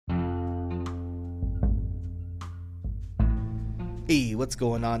Hey, what's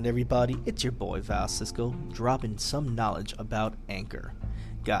going on, everybody? It's your boy Val Cisco, dropping some knowledge about Anchor.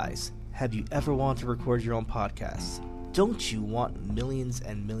 Guys, have you ever wanted to record your own podcast? Don't you want millions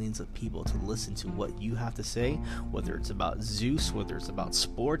and millions of people to listen to what you have to say? Whether it's about Zeus, whether it's about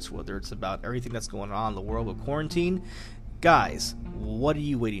sports, whether it's about everything that's going on in the world with quarantine? Guys, what are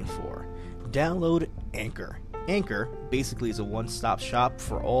you waiting for? Download Anchor. Anchor basically is a one-stop shop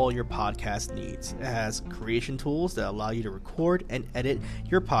for all your podcast needs. It has creation tools that allow you to record and edit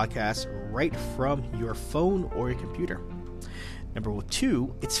your podcast right from your phone or your computer. Number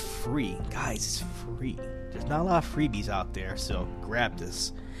 2, it's free. Guys, it's free. There's not a lot of freebies out there, so grab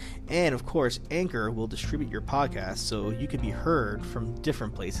this. And of course, Anchor will distribute your podcast so you can be heard from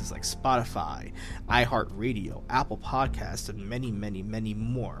different places like Spotify, iHeartRadio, Apple Podcasts, and many, many, many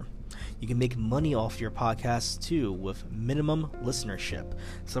more. You can make money off your podcast too with minimum listenership.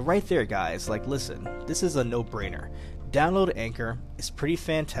 So right there, guys, listen, this is a no-brainer. Download Anchor. It's pretty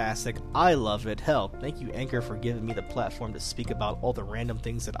fantastic. I love it. Hell, thank you, Anchor, for giving me the platform to speak about all the random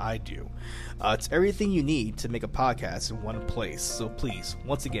things that I do. It's everything you need to make a podcast in one place. So please,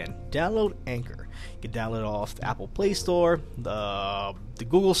 once again, download Anchor. You can download it off the Apple Play Store, the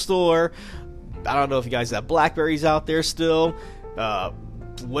Google Store. I don't know if you guys have Blackberries out there still.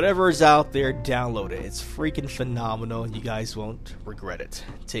 Whatever is out there, download it. It's freaking phenomenal. You guys won't regret it.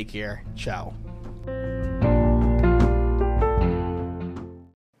 Take care. Ciao.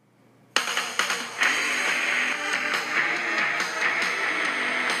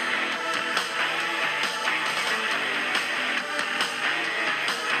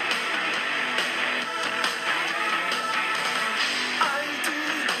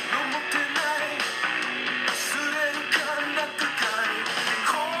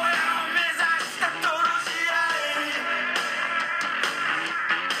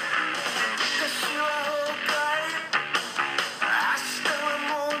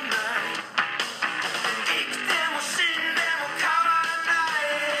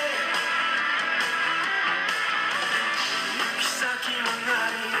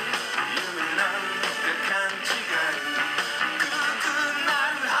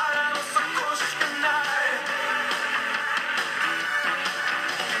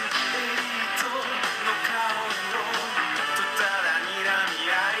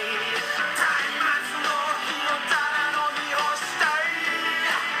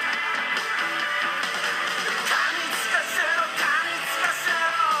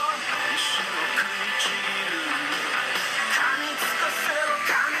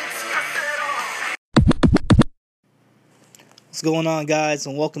 What's going on, guys,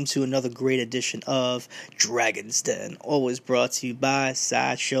 and welcome to another great edition of Dragon's Den, always brought to you by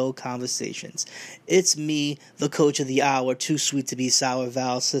Sideshow Conversations. It's me, the coach of the hour, too sweet to be sour,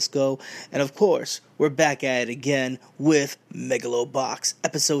 Val Cisco, and of course, we're back at it again with Megalo Box,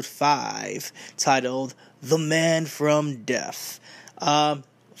 episode 5, titled The Man from Death.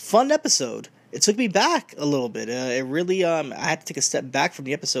 Fun episode. It took me back a little bit. It really, I had to take a step back from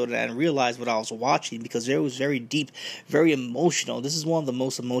the episode and realize what I was watching because it was very deep, very emotional. This is one of the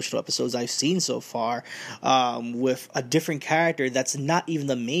most emotional episodes I've seen so far, with a different character that's not even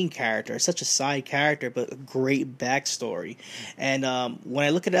the main character. It's such a side character, but a great backstory. And when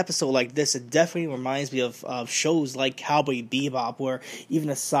I look at an episode like this, it definitely reminds me of shows like Cowboy Bebop, where even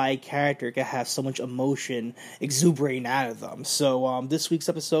a side character can have so much emotion exuberating out of them. So this week's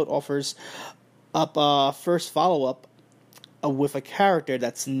episode offers first follow-up with a character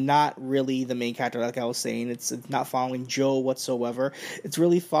that's not really the main character, like I was saying. It's not following Joe whatsoever. It's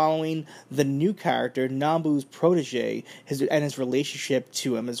really following the new character, Nambu's protege, and his relationship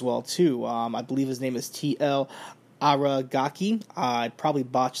to him as well, too. I believe his name is T.L. Aragaki. I probably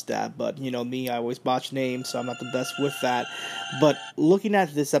botched that, but you know me, I always botch names, so I'm not the best with that. But looking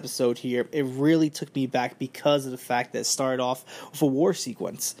at this episode here, it really took me back because of the fact that it started off with a war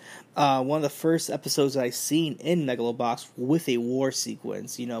sequence. One of the first episodes that I've seen in Megalo Box with a war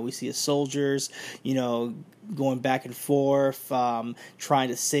sequence. You know, we see the soldiers, going back and forth, trying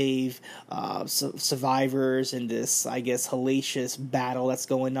to save survivors in this, I guess, hellacious battle that's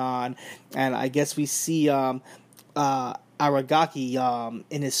going on. And I guess we see Aragaki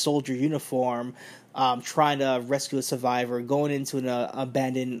in his soldier uniform, trying to rescue a survivor, going into an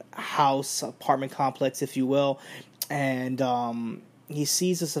abandoned house, apartment complex, if you will, and he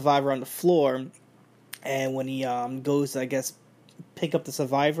sees the survivor on the floor, and when he goes, I guess, pick up the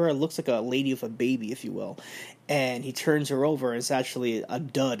survivor, it looks like a lady with a baby, if you will, and he turns her over, and it's actually a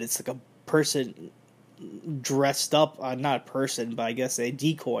dud. It's like a person dressed up, not a person, but I guess a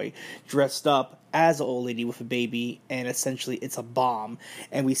decoy dressed up as an old lady with a baby, and essentially it's a bomb,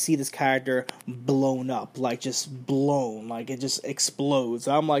 and we see this character blown up, like just blown, like it just explodes.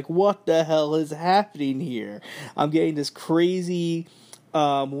 I'm like, what the hell is happening here? I'm getting this crazy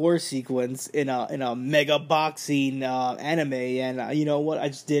war sequence in a mega boxing anime, and you know what? I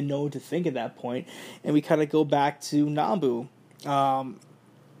just didn't know what to think at that point, and we kind of go back to Nambu.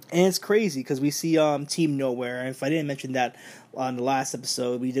 And it's crazy because we see Team Nowhere, and if I didn't mention that on the last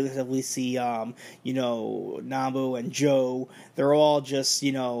episode, we definitely see Nambu and Joe. They're all just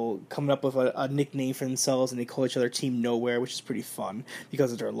coming up with a nickname for themselves, and they call each other Team Nowhere, which is pretty fun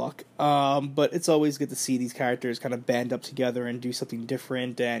because of their luck. But it's always good to see these characters kind of band up together and do something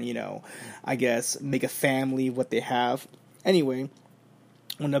different, and I guess make a family of what they have. Anyway.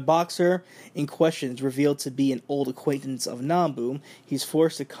 When the boxer in question is revealed to be an old acquaintance of Nambu, he's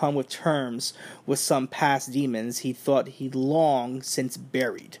forced to come with terms with some past demons he thought he'd long since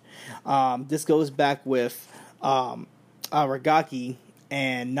buried. This goes back with Aragaki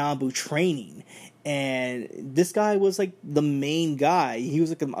and Nambu training. And this guy was like the main guy. He was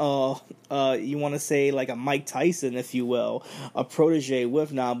like you want to say like a Mike Tyson, if you will, a protege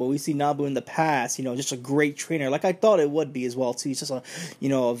with Nambu. We see Nambu in the past, just a great trainer, like I thought it would be as well too. He's just a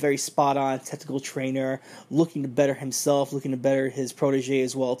very spot on technical trainer, looking to better himself, looking to better his protege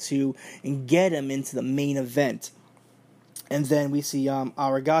as well too, and get him into the main event. And then we see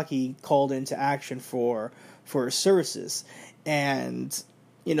Aragaki called into action for his services, and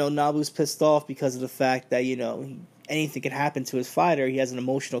Nabu's pissed off because of the fact that, anything can happen to his fighter. He has an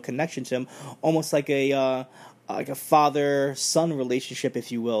emotional connection to him, almost like a father-son relationship,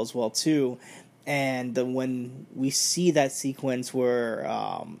 if you will, as well, too. And when we see that sequence where,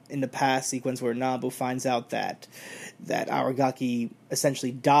 in the past sequence where Nabu finds out that Aragaki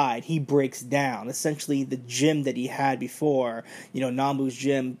essentially died, he breaks down. Essentially, the gym that he had before, Nabu's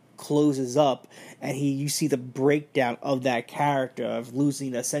gym closes up, and you see the breakdown of that character of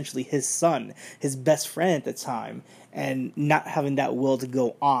losing essentially his son, his best friend at the time, and not having that will to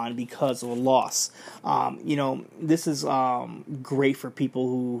go on because of a loss. This is great for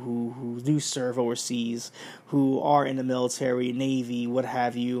people who do serve overseas, who are in the military, Navy, what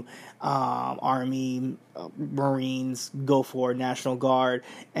have you, Army, Marines, go for National Guard,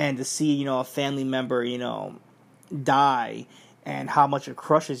 and to see a family member die, and how much it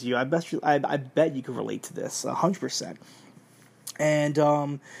crushes you. I bet you can relate to this 100%.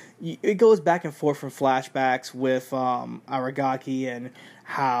 And it goes back and forth from flashbacks with Aragaki, and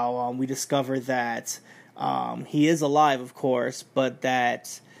how we discover that he is alive, of course, but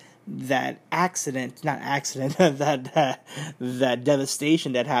that devastation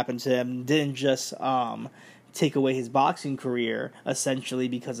that happened to him didn't just take away his boxing career, essentially,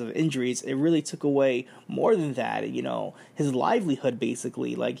 because of injuries. It really took away more than that, his livelihood,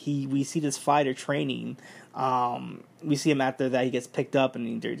 basically. Like, we see this fighter training, we see him after that, he gets picked up,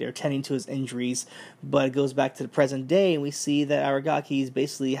 and they're tending to his injuries, but it goes back to the present day, and we see that Aragaki is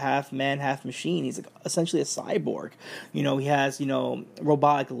basically half man, half machine. He's like essentially a cyborg. He has,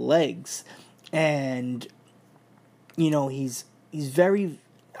 robotic legs, and, he's very,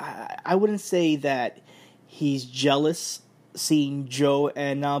 I wouldn't say that he's jealous seeing Joe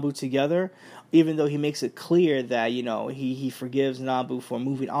and Nabu together, even though he makes it clear that, he forgives Nabu for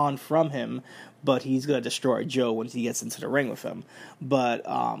moving on from him, but he's going to destroy Joe once he gets into the ring with him. But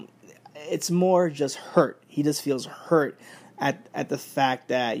it's more just hurt. He just feels hurt at the fact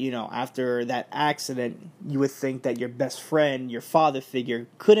that, after that accident, you would think that your best friend, your father figure,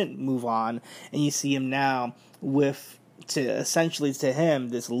 couldn't move on, and you see him now with, essentially to him,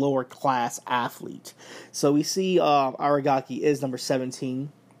 this lower class athlete. So we see Aragaki is number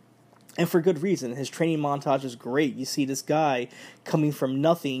 17, and for good reason. His training montage is great. You see this guy coming from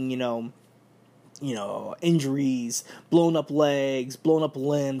nothing, injuries, blown up legs, blown up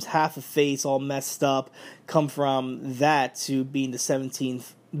limbs, half a face all messed up, come from that to being the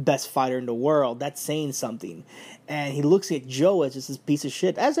 17th best fighter in the world. That's saying something. And he looks at Joe as just this piece of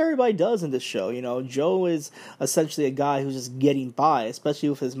shit, as everybody does in this show. Joe is essentially a guy who's just getting by, especially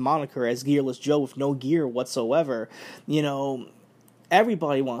with his moniker as Gearless Joe with no gear whatsoever.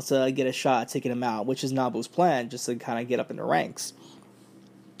 Everybody wants to get a shot at taking him out, which is Nabu's plan, just to kind of get up in the ranks.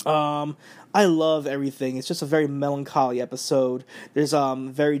 I love everything. It's just a very melancholy episode. There's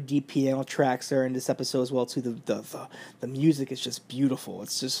very deep piano tracks there in this episode as well too. The music is just beautiful.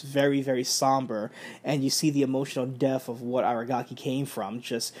 It's just very, very somber, and you see the emotional depth of what Aragaki came from.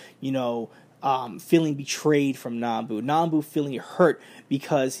 Just feeling betrayed from Nabu. Nabu feeling hurt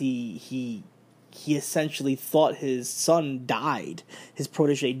because he essentially thought his son died, his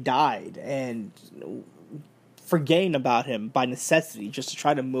protege died, and forgetting about him by necessity just to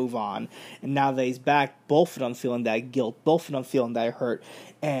try to move on. And now that he's back, both of them feeling that guilt, both of them feeling that hurt.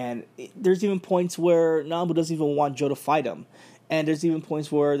 And there's even points where Nambu doesn't even want Joe to fight him. And there's even points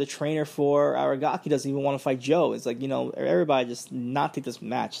where the trainer for Aragaki doesn't even want to fight Joe. It's like, everybody just not take this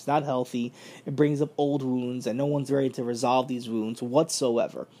match. It's not healthy. It brings up old wounds, and no one's ready to resolve these wounds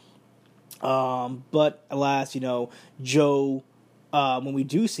whatsoever. But alas, Joe, when we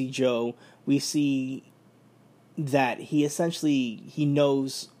do see Joe, we see that he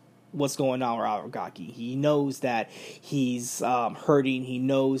knows what's going on with Aragaki. He knows that he's hurting. He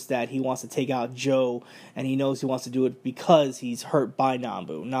knows that he wants to take out Joe, and he knows he wants to do it because he's hurt by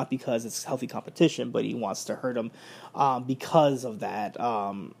Nambu, not because it's healthy competition, but he wants to hurt him because of that,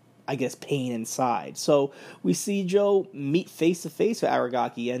 pain inside. So we see Joe meet face to face with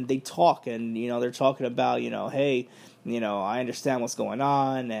Aragaki, and they talk, and they're talking about hey, I understand what's going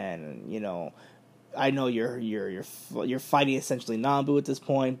on, and I know you're fighting essentially Nambu at this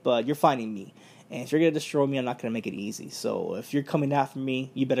point, but you're fighting me. And if you're going to destroy me, I'm not going to make it easy. So if you're coming after me,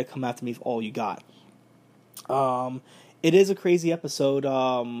 you better come after me with all you got. It is a crazy episode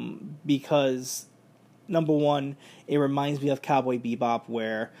because, number one, it reminds me of Cowboy Bebop,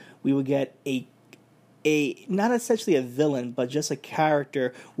 where we would get a not essentially a villain, but just a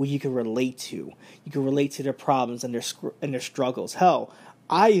character where you can relate to. You can relate to their problems and their struggles. Hell,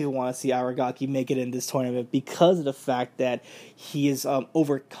 I even want to see Aragaki make it in this tournament because of the fact that he has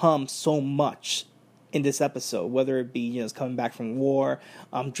overcome so much in this episode, whether it be coming back from war,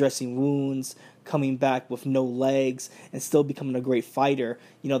 dressing wounds, coming back with no legs, and still becoming a great fighter.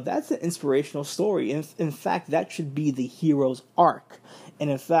 That's an inspirational story. In fact, that should be the hero's arc. And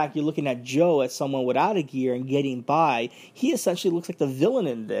in fact, you're looking at Joe as someone without a gear and getting by. He essentially looks like the villain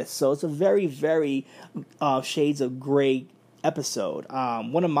in this. So it's a very, very shades of gray episode.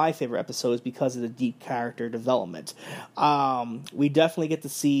 One of my favorite episodes because of the deep character development. We definitely get to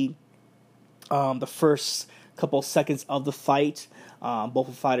see the first couple seconds of the fight. Both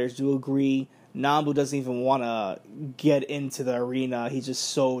the fighters do agree. Nambu doesn't even want to get into the arena. He's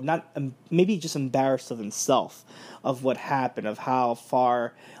just maybe just embarrassed of himself, of what happened, of how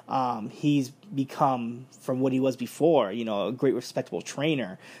far he's become from what he was before, a great respectable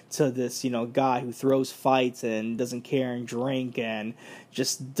trainer, to this, guy who throws fights and doesn't care and drink and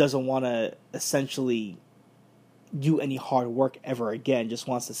just doesn't want to essentially do any hard work ever again, just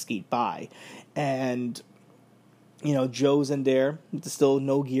wants to skate by. And Joe's in there, still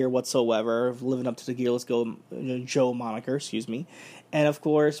no gear whatsoever, living up to the Gearless Joe moniker, excuse me. And of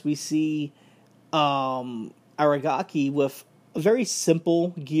course, we see Aragaki with a very simple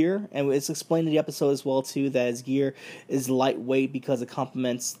gear, and it's explained in the episode as well too that his gear is lightweight because it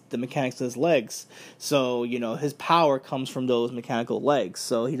complements the mechanics of his legs. So his power comes from those mechanical legs,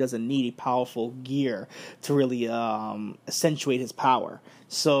 so he doesn't need a powerful gear to really accentuate his power.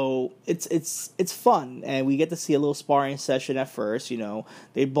 So it's fun, and we get to see a little sparring session at first.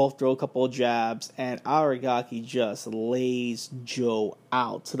 They both throw a couple of jabs, and Aragaki just lays Joe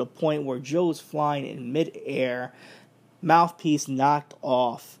out to the point where Joe's flying in midair, mouthpiece knocked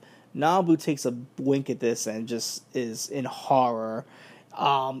off. Nambu takes a wink at this and just is in horror.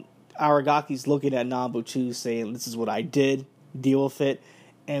 Aragaki's looking at Nambu too, saying, "This is what I did, deal with it."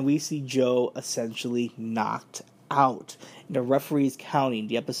 And we see Joe essentially knocked out. And the referee's counting,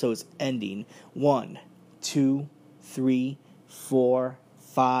 the episode's ending. 1, 2, 3, 4,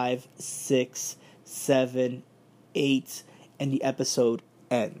 5, 6, 7, 8, and the episode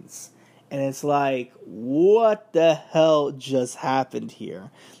ends. And it's like, what the hell just happened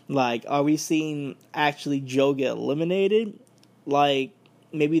here? Like, are we seeing actually Joe get eliminated? Like,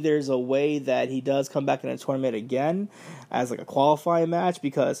 maybe there's a way that he does come back in a tournament again as like a qualifying match,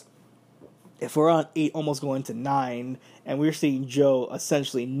 because if we're on 8, almost going to 9, and we're seeing Joe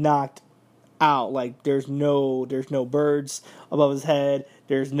essentially knocked out, like there's no birds above his head,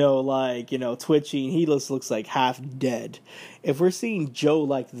 there's no twitching, he looks like half dead. If we're seeing Joe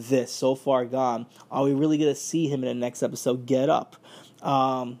like this so far gone, are we really gonna see him in the next episode get up?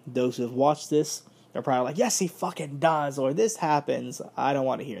 Those who have watched this, they're probably like, yes, he fucking does, or this happens. I don't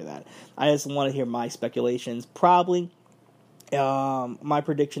want to hear that. I just want to hear my speculations. Probably my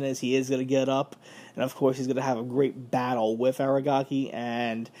prediction is he is going to get up, and of course he's going to have a great battle with Aragaki,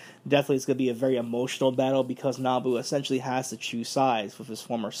 and definitely it's going to be a very emotional battle because Nambu essentially has to choose sides with his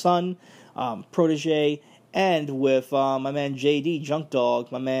former son, protege, and with my man JD, Junk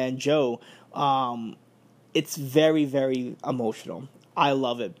Dog, my man Joe. It's very, very emotional. I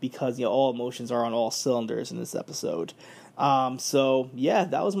love it because all emotions are on all cylinders in this episode. So yeah,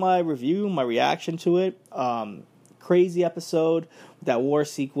 that was my review, my reaction to it. Crazy episode, that war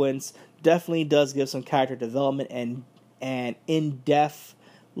sequence, definitely does give some character development and in-depth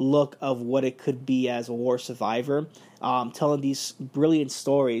look of what it could be as a war survivor. Telling these brilliant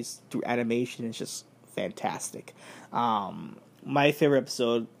stories through animation is just fantastic. My favorite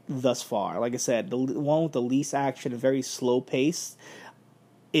episode thus far, like I said, the one with the least action and very slow pace,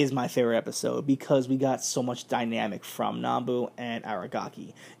 is my favorite episode because we got so much dynamic from Nambu and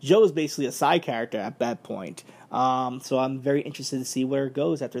Aragaki. Joe is basically a side character at that point. So I'm very interested to see where it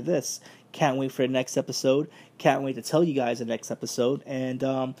goes after this. Can't wait for the next episode. Can't wait to tell you guys the next episode. And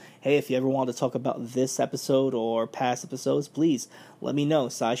hey, if you ever want to talk about this episode or past episodes, please let me know.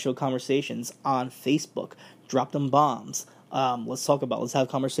 Sideshow Conversations on Facebook. Drop them bombs. Let's have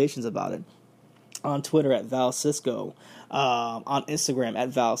conversations about it. On Twitter at Val Cisco, on Instagram at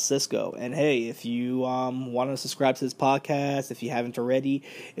Val Cisco. And hey, if you want to subscribe to this podcast, if you haven't already,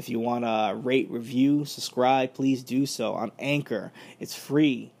 if you want to rate, review, subscribe, please do so on Anchor. It's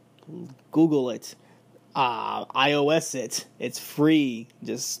free. Google it. iOS it. It's free.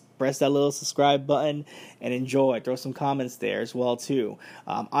 Just press that little subscribe button and enjoy. Throw some comments there as well too.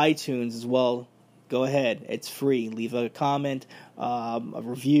 iTunes as well. Go ahead. It's free. Leave a comment, a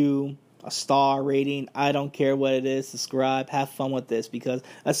review, a star rating. I don't care what it is. Subscribe. Have fun with this because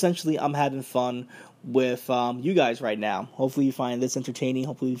essentially I'm having fun with you guys right now. Hopefully you find this entertaining.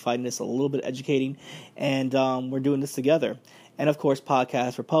 Hopefully you find this a little bit educating. And we're doing this together. And of course,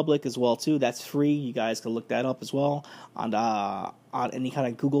 Podcast Republic as well too. That's free. You guys can look that up as well on any kind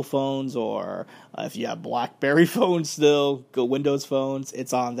of Google phones, or if you have BlackBerry phones still, go Windows phones.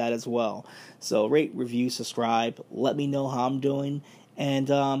 It's on that as well. So rate, review, subscribe. Let me know how I'm doing. And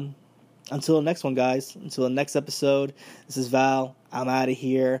until the next one, guys. Until the next episode. This is Val. I'm out of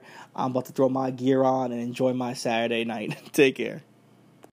here. I'm about to throw my gear on and enjoy my Saturday night. Take care.